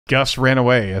Gus ran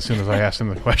away as soon as I asked him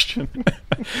the question.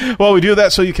 Well, we do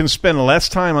that so you can spend less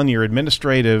time on your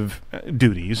administrative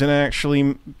duties and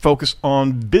actually focus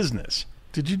on business.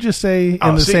 Did you just say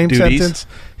in the same duties. sentence?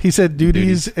 He said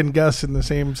duties and Gus in the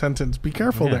same sentence. Be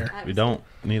careful there. We don't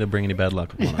need to bring any bad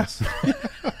luck upon us.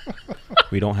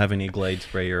 We don't have any Glade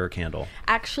sprayer or candle.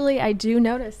 Actually, I do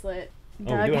notice that we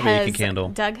do have a Yankee candle.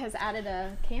 Doug has added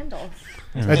a candle.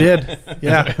 I did.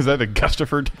 Yeah. Is that a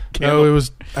Gustaford candle? No, it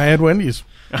was. I had Wendy's.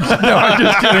 No, I'm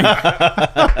just kidding.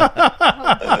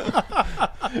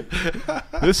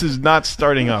 This is not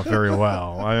starting off very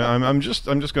well. I'm just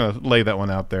going to lay that one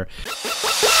out there.